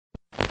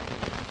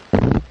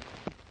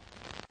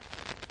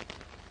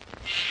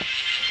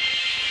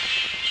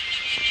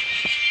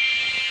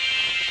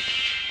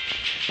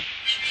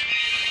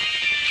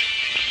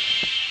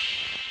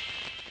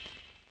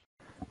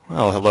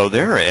Well, hello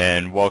there,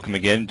 and welcome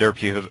again,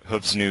 Derpy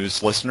Hooves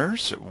News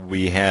listeners.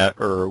 We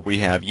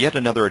have yet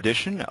another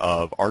edition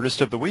of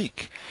Artist of the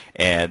Week,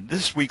 and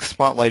this week's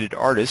spotlighted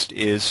artist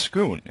is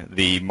Skoon,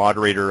 the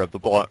moderator of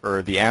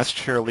the Ask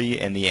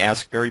Cherilee and the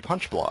Ask Barry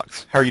Punch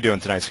blogs. How are you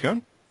doing tonight,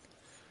 Skoon?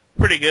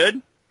 Pretty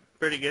good.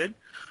 Pretty good.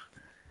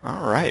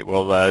 All right.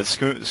 Well,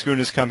 Skoon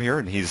has come here,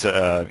 and he's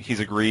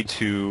agreed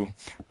to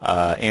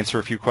answer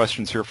a few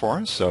questions here for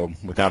us. So,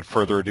 without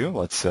further ado,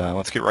 let's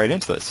get right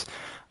into this.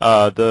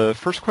 The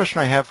first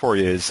question I have for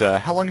you is,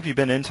 how long have you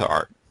been into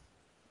art?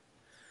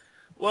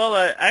 Well,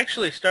 I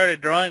actually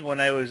started drawing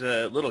when I was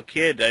a little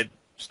kid. I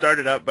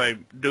started out by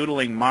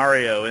doodling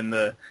Mario in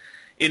the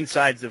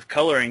insides of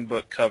coloring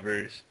book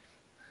covers.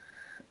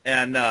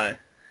 And I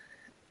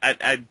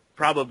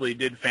probably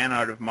did fan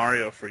art of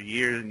Mario for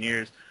years and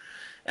years.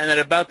 And at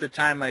about the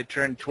time I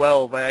turned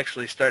 12, I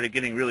actually started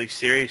getting really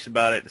serious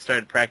about it and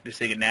started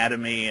practicing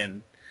anatomy.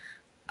 And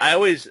I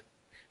always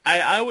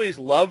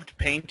loved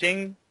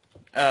painting.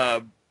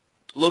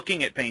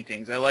 Looking at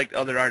paintings. I liked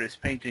other artists'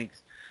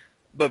 paintings,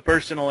 but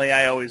personally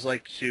I always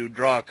liked to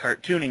draw a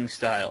cartooning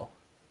style.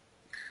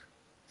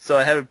 So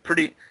I have a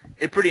pretty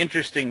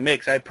interesting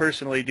mix. I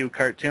personally do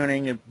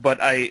cartooning,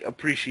 but I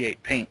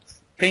appreciate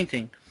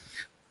painting.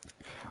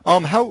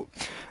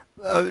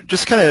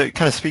 Just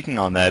kind of speaking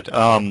on that,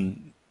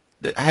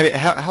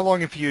 how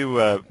long have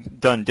you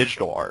done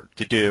digital art?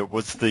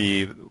 Was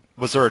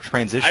there a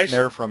transition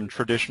there from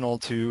traditional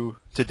to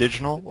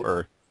digital,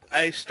 or?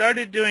 I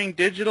started doing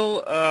digital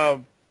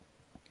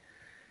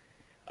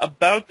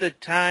about the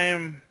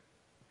time,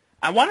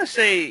 I want to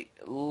say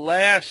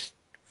last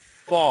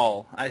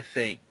fall, I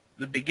think.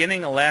 The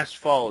beginning of last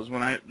fall is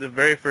when the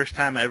very first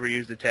time I ever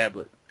used a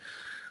tablet.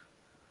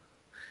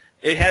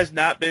 It has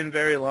not been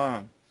very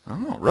long.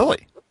 Oh,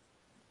 really?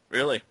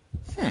 Really.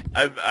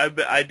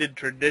 I did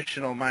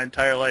traditional my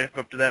entire life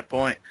up to that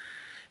point,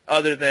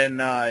 other than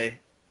I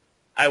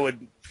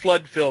would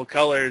flood fill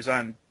colors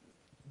on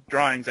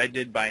drawings I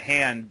did by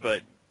hand,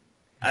 but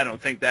I don't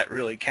think that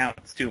really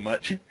counts too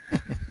much.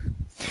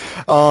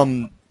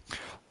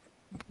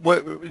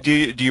 What do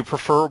you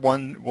prefer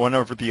one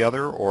over the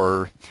other,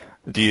 or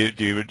do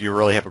you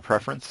really have a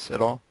preference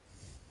at all?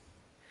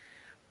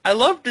 I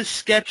love to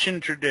sketch in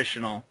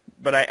traditional,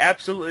 but I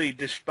absolutely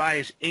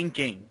despise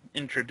inking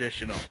in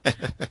traditional.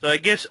 So I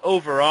guess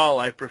overall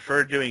I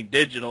prefer doing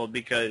digital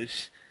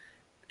because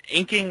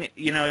inking,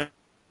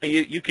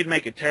 you could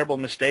make a terrible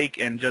mistake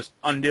and just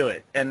undo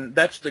it. And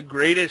that's the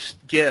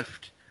greatest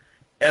gift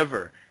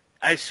ever.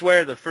 I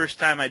swear the first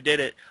time I did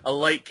it, a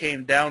light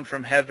came down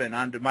from heaven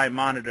onto my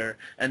monitor,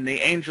 and the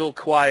angel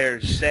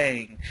choirs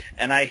sang,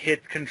 and I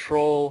hit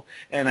Control,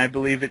 and I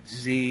believe it's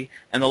Z,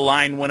 and the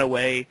line went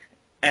away,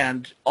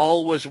 and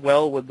all was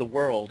well with the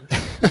world.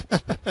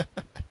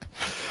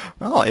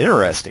 Oh,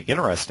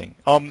 interesting.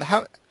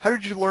 How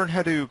did you learn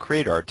how to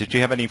create art? Did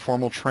you have any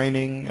formal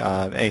training,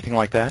 anything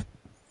like that?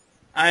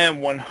 I am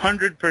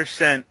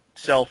 100%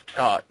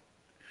 self-taught.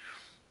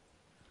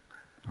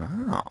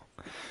 Oh.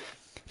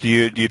 Do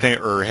you think,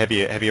 or have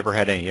you ever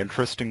had any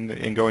interest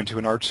in going to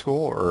an art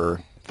school,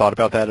 or thought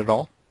about that at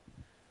all?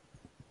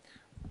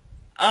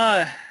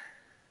 That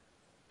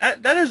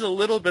is a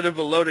little bit of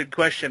a loaded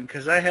question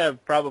because I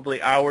have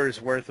probably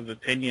hours worth of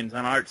opinions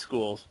on art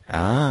schools.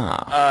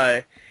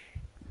 Ah.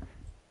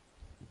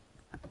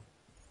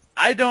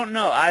 I don't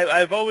know.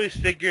 I've always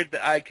figured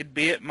that I could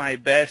be at my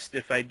best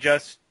if I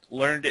just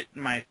learned it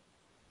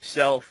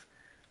myself,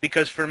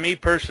 because for me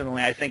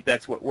personally, I think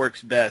that's what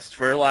works best.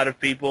 For a lot of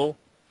people,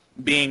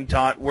 being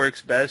taught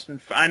works best, and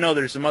I know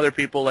there's some other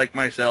people like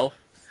myself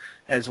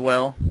as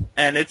well,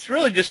 and it's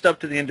really just up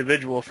to the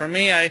individual. For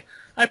me, I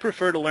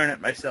prefer to learn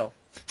it myself.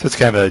 So it's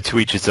kind of a to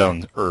each his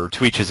own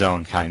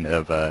kind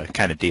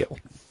of deal.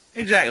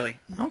 Exactly.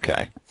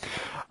 Okay.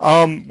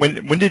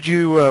 When did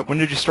you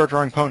start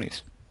drawing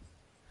ponies?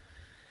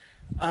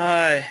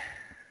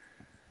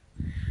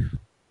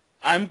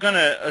 I'm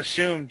gonna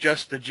assume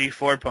just the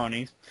G4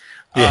 ponies.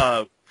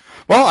 Yeah.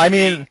 Well, I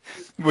mean,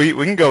 we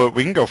can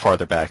go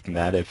farther back than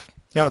that if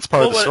it's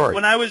part of the story.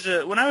 When I was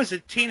a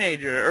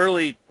teenager,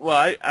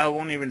 I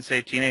won't even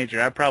say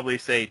teenager. I'd probably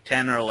say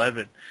 10 or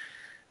 11.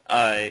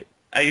 I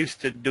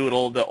used to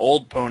doodle the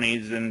old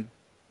ponies and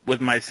with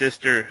my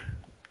sister,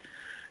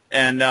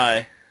 and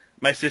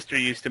my sister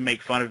used to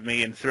make fun of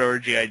me and throw her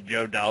G.I.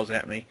 Joe dolls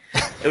at me.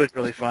 It was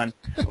really fun.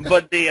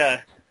 But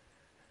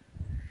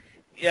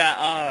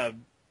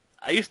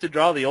I used to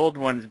draw the old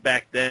ones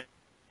back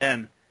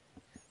then.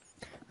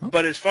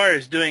 But as far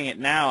as doing it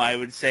now, I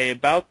would say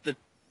about the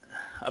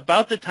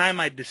time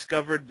I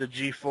discovered the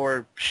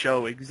G4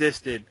 show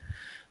existed,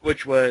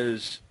 which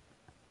was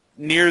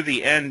near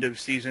the end of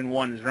Season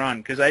 1's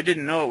run, because I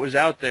didn't know it was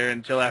out there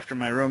until after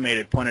my roommate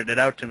had pointed it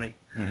out to me.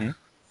 Mm-hmm.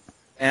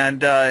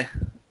 And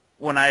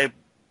when I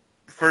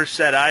first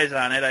set eyes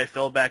on it, I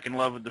fell back in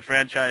love with the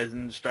franchise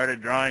and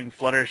started drawing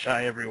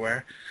Fluttershy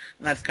everywhere.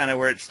 And that's kind of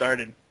where it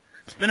started.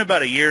 It's been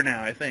about a year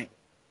now, I think.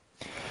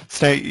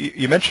 So now,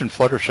 you mentioned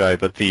Fluttershy,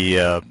 but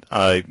the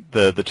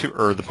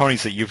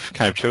ponies that you've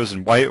kind of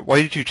chosen, why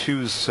did you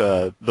choose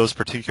those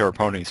particular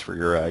ponies for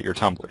your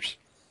tumblers?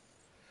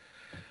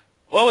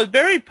 Well, with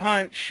Berry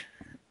Punch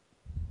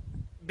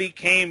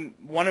became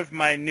one of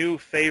my new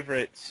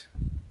favorites.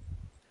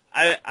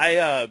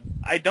 I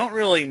don't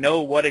really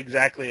know what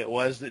exactly it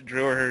was that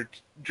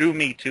drew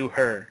me to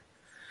her,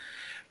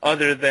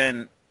 other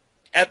than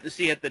at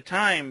the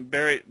time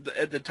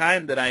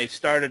that I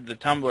started the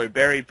Tumbler,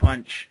 Berry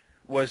Punch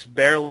was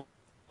barely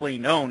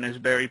known as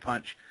Berry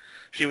Punch.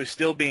 She was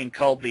still being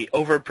called the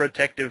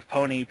overprotective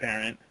pony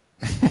parent,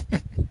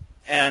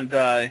 and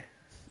the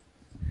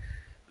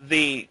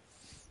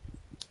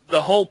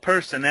whole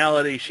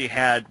personality she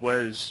had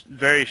was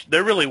there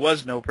really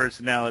was no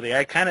personality.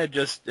 I kind of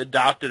just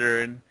adopted her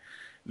and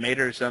made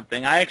her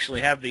something. I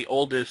actually have the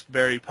oldest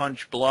Berry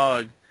Punch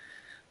blog.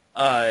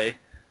 I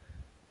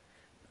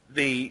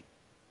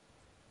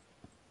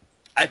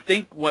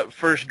think what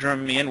first drew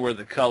me in were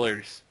the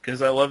colors,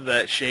 because I love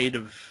that shade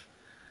of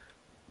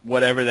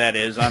whatever that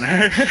is on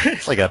her.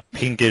 It's like a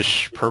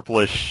pinkish,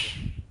 purplish,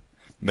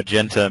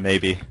 magenta,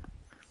 maybe.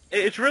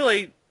 It's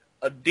really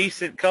a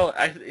decent color.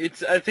 I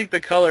think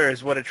the color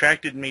is what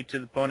attracted me to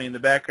the pony in the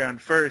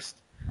background first,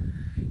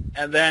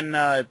 and then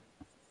I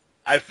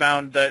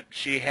found that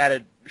she had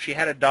a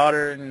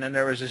daughter, and then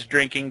there was this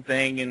drinking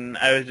thing, and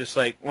I was just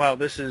like, wow,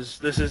 this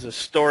is a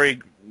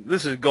story.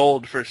 This is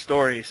gold for a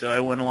story. So I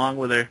went along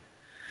with her,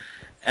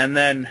 and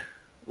then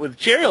with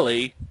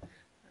Cherilee,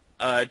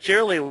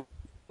 Cherilee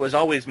was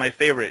always my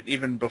favorite,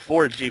 even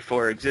before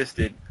G4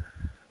 existed.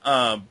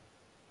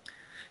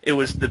 It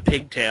was the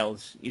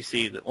pigtails, you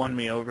see, that won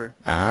me over.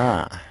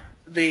 Ah.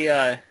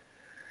 Because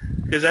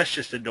that's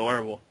just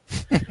adorable.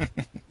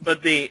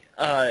 But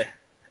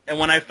and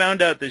when I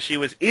found out that she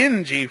was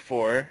in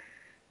G4,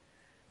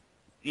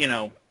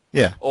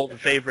 Yeah. old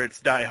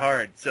favorites die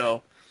hard.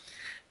 So,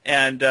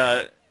 and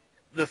the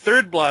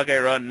third blog I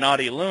run,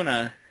 Naughty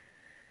Luna,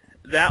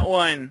 that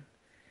one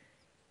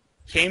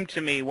came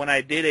to me when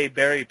I did a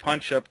Berry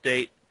Punch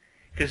update,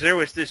 because there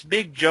was this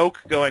big joke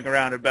going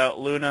around about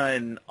Luna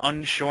and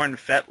unshorn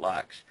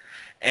fetlocks.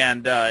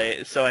 And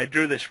so I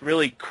drew this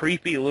really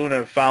creepy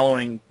Luna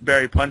following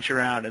Berry Punch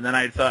around, and then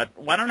I thought,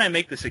 why don't I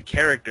make this a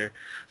character?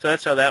 So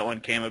that's how that one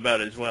came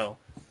about as well.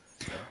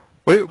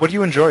 What do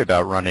you enjoy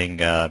about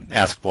running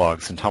Ask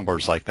blogs and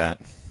tumblers like that?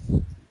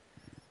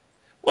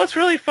 Well, it's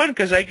really fun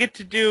because I get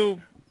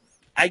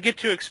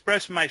to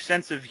express my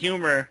sense of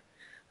humor,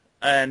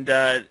 and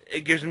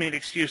it gives me an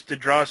excuse to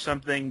draw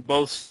something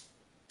both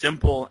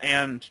simple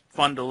and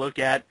fun to look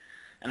at,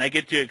 and I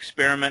get to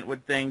experiment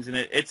with things, and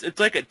it's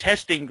like a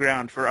testing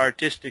ground for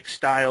artistic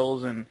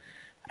styles, and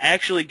I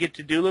actually get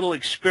to do little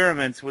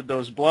experiments with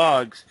those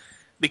blogs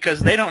because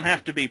they don't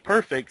have to be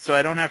perfect, so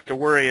I don't have to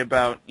worry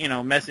about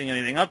messing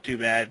anything up too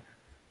bad,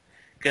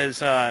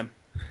 because a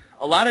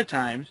lot of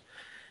times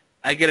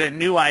I get a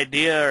new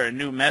idea or a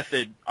new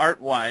method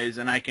art-wise,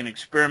 and I can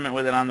experiment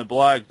with it on the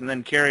blog and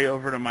then carry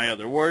over to my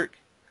other work,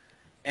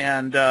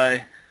 and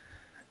at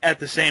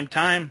the same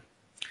time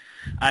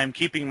I'm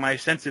keeping my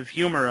sense of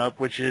humor up,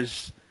 which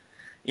is,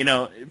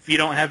 if you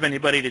don't have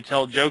anybody to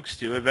tell jokes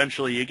to,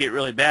 eventually you get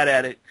really bad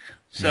at it.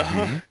 So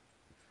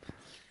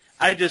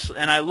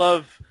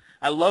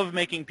I love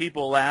making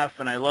people laugh,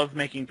 and I love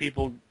making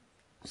people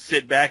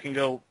sit back and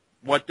go,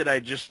 what did I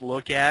just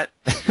look at?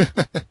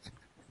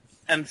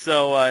 And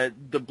so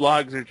the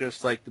blogs are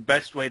just like the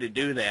best way to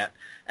do that.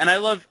 And I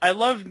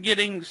love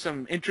getting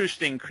some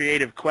interesting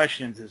creative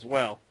questions as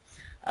well.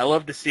 I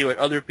love to see what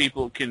other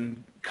people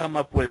can come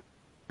up with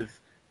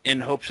in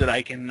hopes that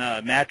I can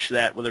match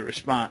that with a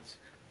response.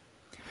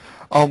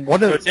 So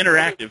it's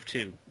interactive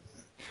too.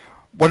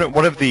 One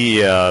of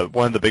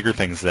the bigger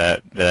things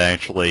that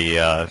actually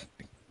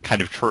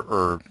kind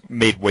of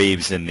made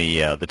waves in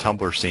the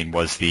Tumblr scene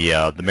was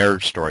the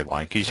marriage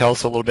storyline. Can you tell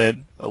us a little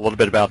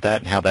bit about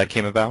that and how that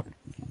came about?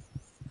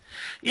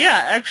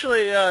 Yeah,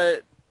 actually,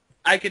 I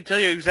can tell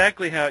you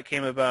exactly how it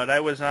came about. I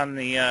was on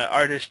the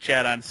artist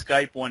chat on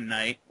Skype one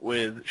night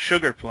with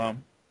Sugar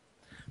Plum,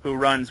 who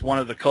runs one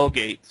of the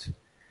Colgates.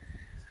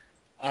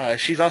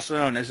 She's also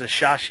known as a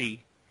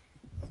Shashi.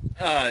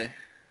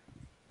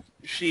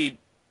 She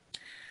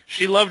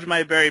loved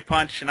my Berry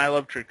Punch, and I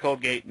loved her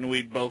Colgate, and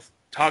we both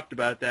talked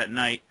about that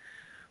night.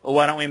 Well,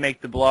 why don't we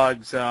make the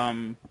blogs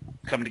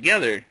come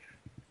together?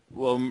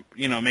 We'll,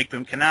 make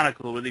them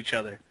canonical with each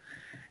other.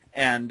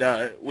 And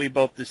we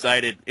both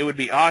decided it would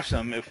be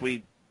awesome if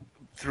we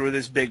threw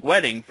this big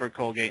wedding for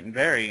Colgate and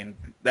Berry, and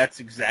that's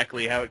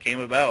exactly how it came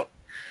about.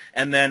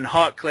 And then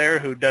Hawk Claire,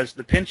 who does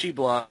the Pinchy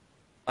blog,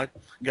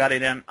 got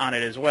in on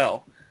it as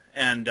well.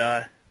 And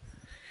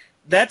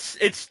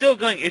it's still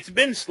going. It's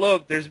been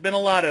slow. There's been a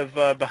lot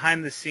of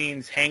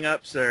behind-the-scenes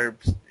hang-ups or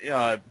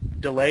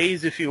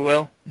delays, if you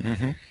will.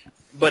 Mm-hmm.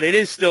 But it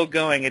is still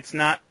going. It's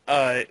not.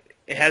 It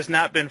has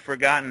not been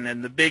forgotten.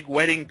 And the big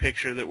wedding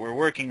picture that we're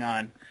working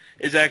on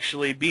is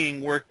actually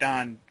being worked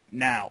on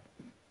now.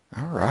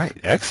 All right,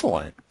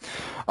 excellent.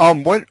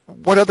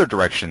 What other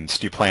directions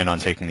do you plan on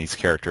taking these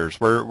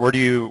characters? Where would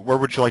you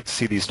like to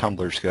see these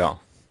tumblers go?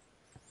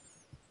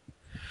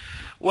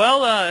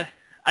 Well,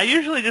 I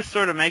usually just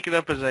sort of make it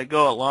up as I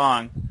go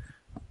along,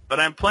 but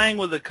I'm playing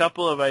with a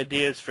couple of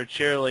ideas for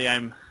Cherilee.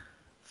 I'm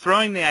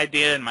throwing the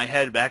idea in my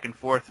head back and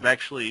forth of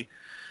actually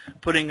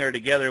putting her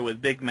together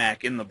with Big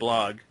Mac in the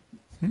blog.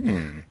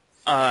 I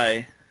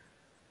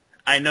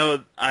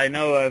know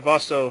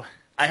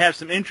I have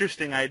some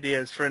interesting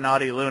ideas for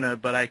Naughty Luna,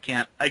 but I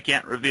can't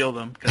reveal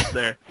them because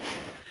they're,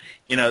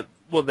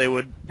 well, they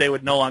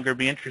would no longer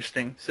be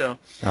interesting. So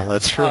Oh,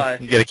 that's true.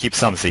 You got to keep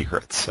some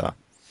secrets. So.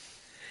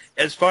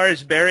 As far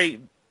as Barry's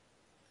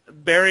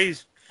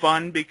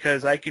fun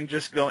because I can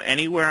just go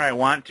anywhere I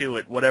want to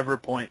at whatever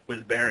point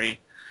with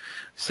Barry.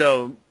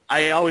 So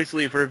I always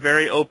leave her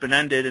very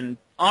open-ended, and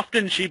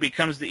often she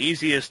becomes the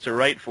easiest to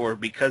write for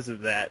because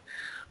of that.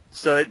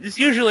 So it's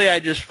usually I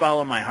just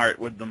follow my heart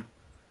with them.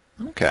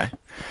 Okay.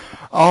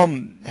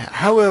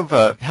 How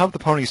have the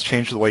ponies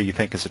changed the way you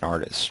think as an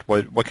artist?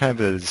 What kind of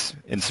has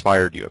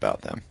inspired you about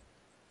them?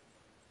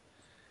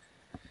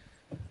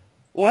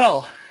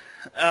 Well,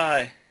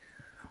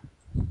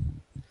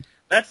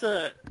 that's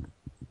I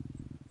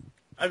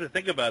have to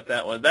think about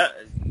that one.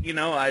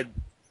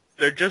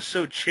 They're just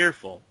so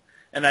cheerful,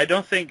 and I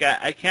don't think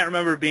I can't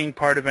remember being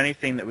part of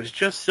anything that was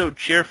just so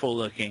cheerful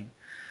looking,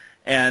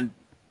 and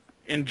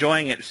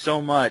enjoying it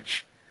so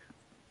much.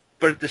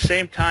 But at the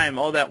same time,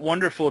 all that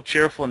wonderful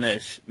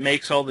cheerfulness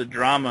makes all the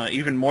drama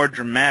even more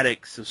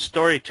dramatic. So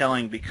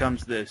storytelling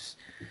becomes this.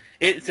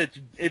 It's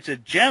a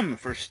gem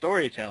for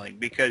storytelling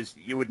because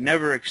you would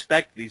never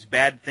expect these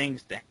bad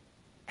things to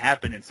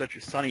happen in such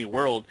a sunny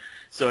world.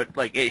 So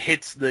it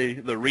hits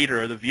the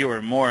reader or the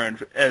viewer more.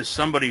 And as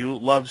somebody who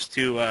loves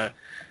to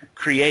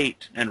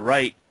create and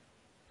write,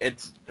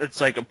 it's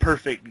like a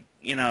perfect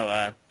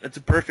it's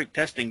a perfect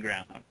testing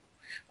ground.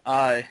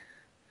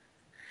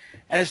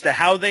 As to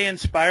how they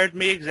inspired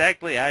me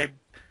exactly, I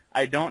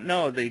don't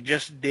know. They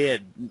just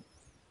did.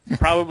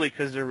 Probably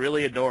because they're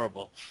really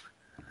adorable.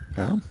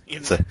 Well,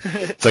 it's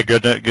a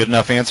good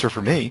enough answer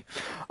for me.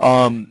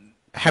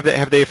 Have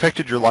they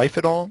affected your life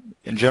at all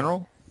in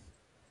general?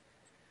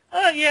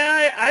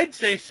 Yeah, I'd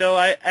say so.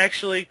 I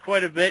actually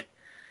quite a bit.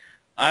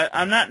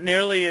 I'm not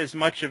nearly as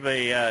much of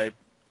a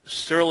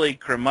surly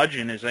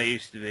curmudgeon as I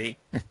used to be.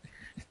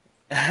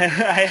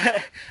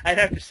 I'd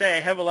have to say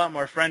I have a lot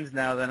more friends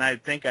now than I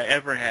think I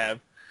ever have.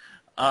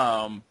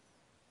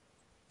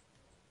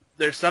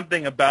 There's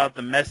something about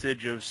the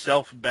message of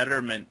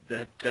self-betterment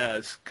that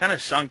has kind of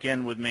sunk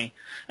in with me,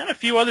 and a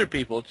few other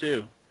people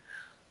too.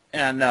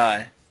 And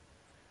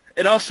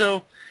it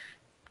also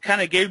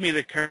kind of gave me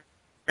the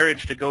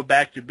courage to go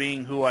back to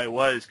being who I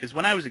was, because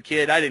when I was a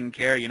kid, I didn't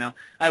care,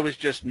 I was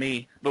just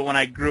me. But when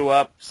I grew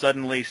up,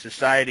 suddenly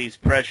society's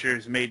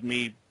pressures made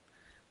me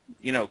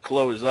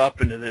close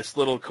up into this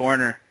little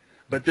corner.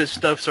 But this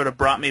stuff sort of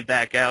brought me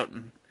back out,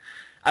 and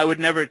I would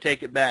never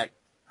take it back.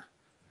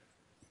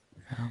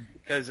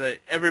 Because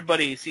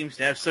everybody seems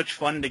to have such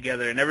fun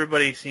together, and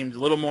everybody seems a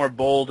little more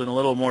bold and a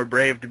little more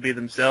brave to be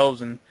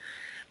themselves, and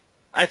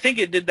I think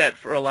it did that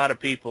for a lot of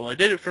people. It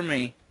did it for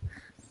me.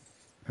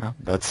 Well,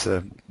 that's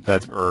a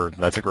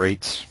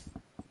great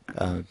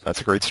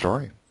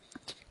story.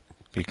 To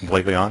be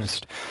completely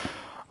honest.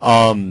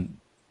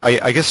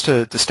 I guess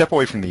to step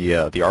away from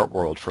the art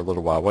world for a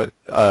little while, what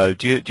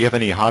do you have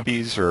any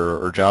hobbies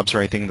or jobs or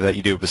anything that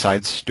you do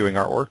besides doing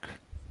artwork?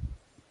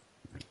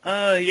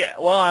 Yeah.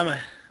 Well,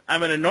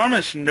 I'm an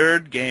enormous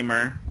nerd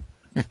gamer.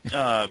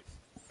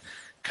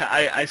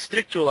 I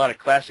stick to a lot of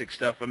classic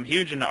stuff. I'm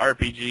huge into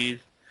RPGs,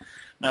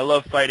 and I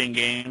love fighting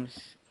games.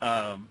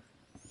 I'm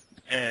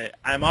a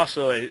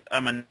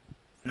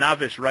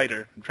novice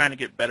writer. I'm trying to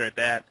get better at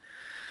that.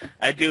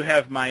 I do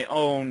have my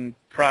own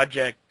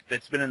project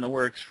that's been in the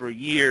works for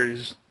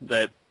years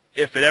that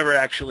if it ever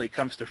actually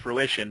comes to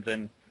fruition,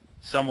 then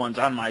someone's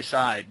on my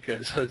side.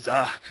 Could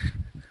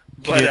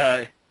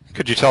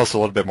you tell us a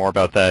little bit more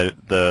about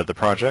the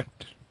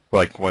project,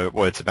 like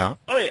what it's about?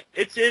 Oh yeah,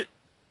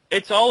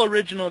 it's all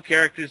original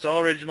characters,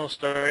 all original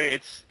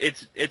story.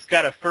 It's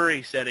got a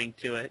furry setting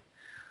to it.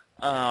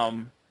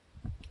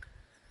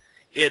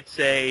 It's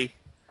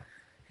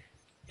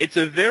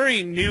a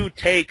very new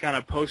take on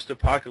a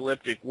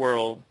post-apocalyptic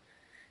world,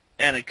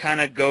 and it kind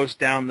of goes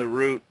down the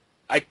route.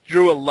 I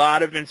drew a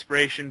lot of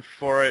inspiration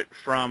for it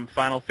from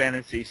Final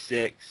Fantasy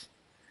VI,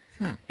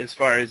 as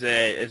far as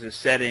a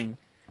setting.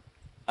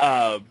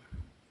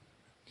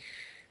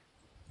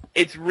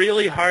 It's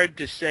really hard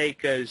to say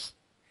because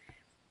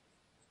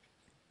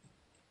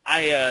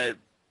other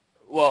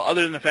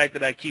than the fact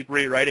that I keep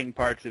rewriting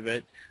parts of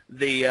it,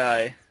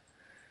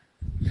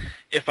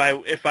 if I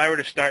were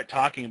to start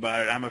talking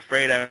about it, I'm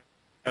afraid I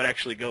would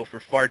actually go for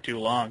far too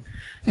long.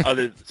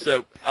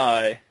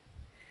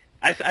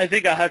 I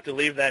think I'll have to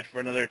leave that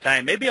for another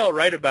time. Maybe I'll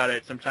write about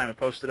it sometime and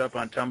post it up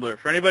on Tumblr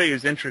for anybody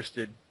who's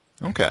interested.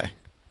 Okay.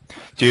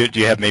 Do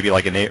you have maybe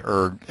like a name,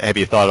 or have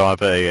you thought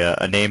of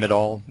a name at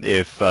all?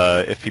 If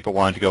people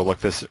wanted to go look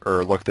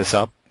this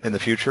up in the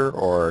future,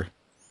 or?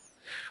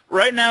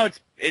 Right now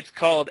it's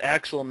called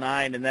Axle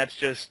 9, and that's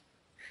just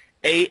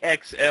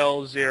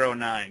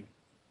AXL09.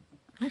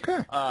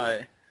 Okay.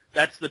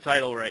 That's the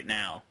title right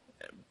now.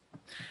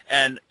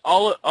 And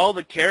all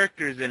the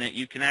characters in it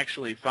you can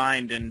actually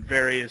find in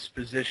various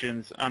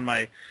positions on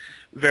my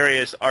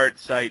various art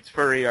sites,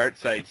 furry art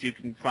sites. You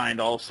can find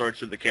all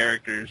sorts of the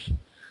characters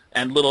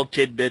and little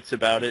tidbits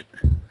about it.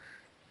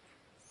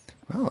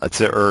 Well, that's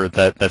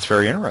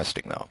very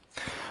interesting, though.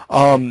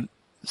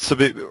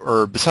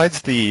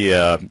 Besides the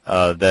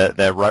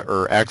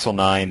Axle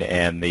 9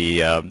 and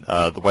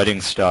the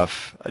wedding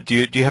stuff,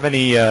 do you have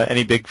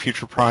any big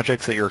future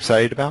projects that you're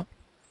excited about?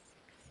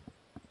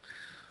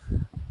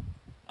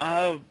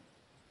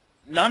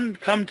 None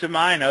come to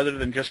mind other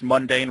than just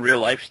mundane real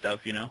life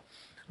stuff, you know.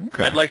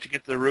 Okay. I'd like to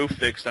get the roof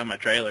fixed on my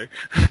trailer.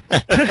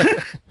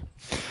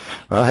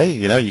 Well, hey,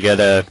 you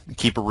gotta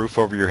keep a roof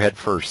over your head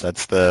first.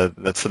 That's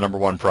the number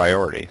one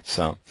priority.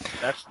 So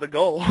that's the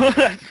goal.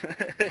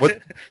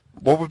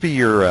 What would be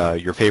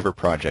your favorite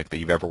project that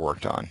you've ever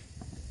worked on?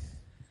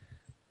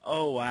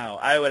 Oh wow,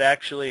 I would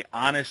actually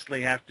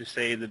honestly have to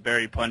say the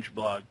Berry Punch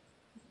blog.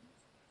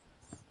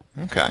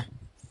 Okay.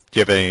 Do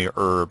you have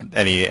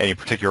any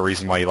particular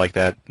reason why you like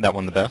that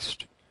one the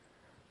best?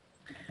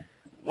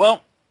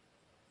 Well,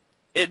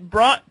 it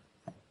brought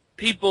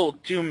people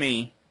to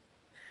me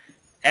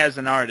as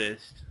an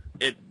artist.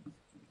 It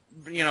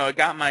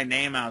got my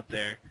name out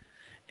there,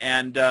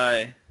 and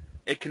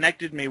it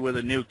connected me with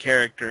a new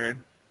character.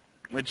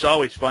 It's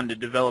always fun to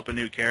develop a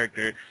new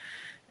character,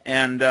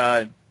 and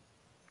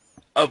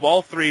of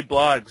all three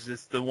blogs,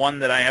 it's the one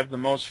that I have the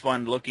most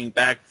fun looking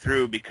back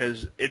through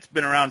because it's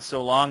been around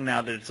so long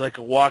now that it's like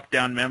a walk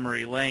down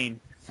memory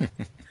lane.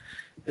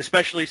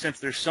 Especially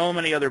since there's so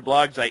many other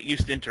blogs I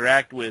used to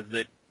interact with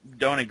that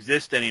don't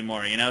exist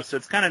anymore, so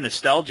it's kind of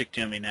nostalgic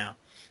to me now.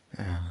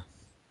 Yeah.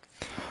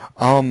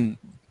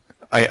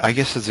 I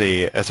guess as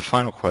a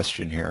final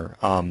question here,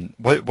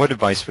 what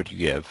advice would you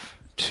give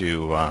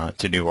to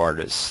new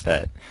artists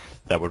that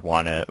would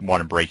want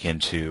to break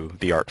into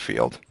the art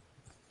field?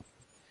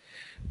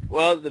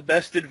 Well, the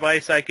best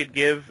advice I could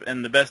give,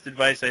 and the best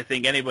advice I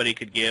think anybody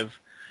could give,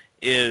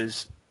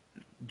 is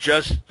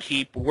just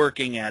keep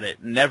working at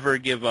it. Never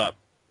give up,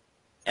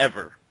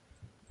 ever.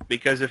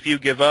 Because if you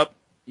give up,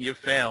 you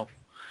fail.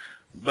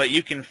 But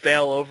you can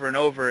fail over and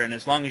over, and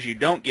as long as you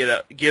don't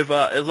give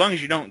up,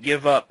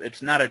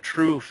 it's not a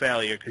true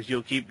failure because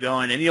you'll keep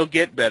going and you'll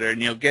get better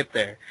and you'll get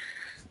there.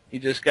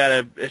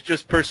 It's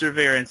just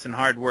perseverance and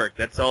hard work.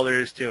 That's all there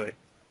is to it.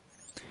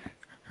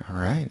 All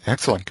right,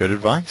 excellent, good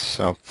advice.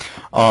 So,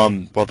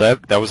 well,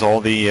 that was all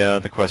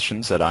the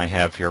questions that I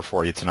have here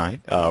for you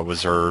tonight.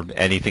 Was there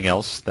anything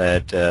else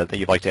that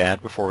you'd like to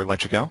add before we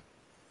let you go?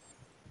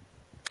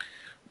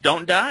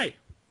 Don't die.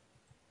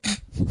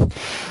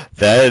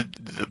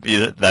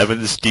 That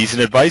was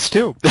decent advice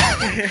too.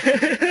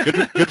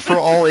 Good for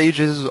all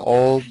ages,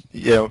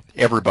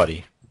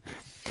 everybody.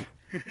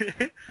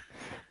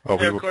 Well,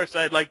 and of course,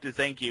 I'd like to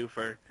thank you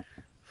for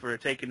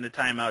taking the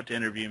time out to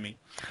interview me.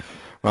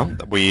 Well,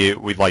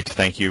 we'd like to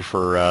thank you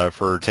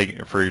for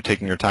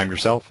taking your time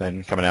yourself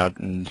and coming out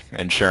and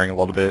sharing a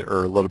little bit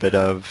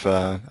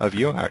of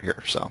you out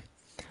here. So,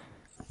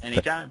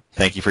 anytime.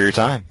 Thank you for your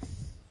time.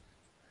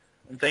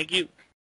 And thank you.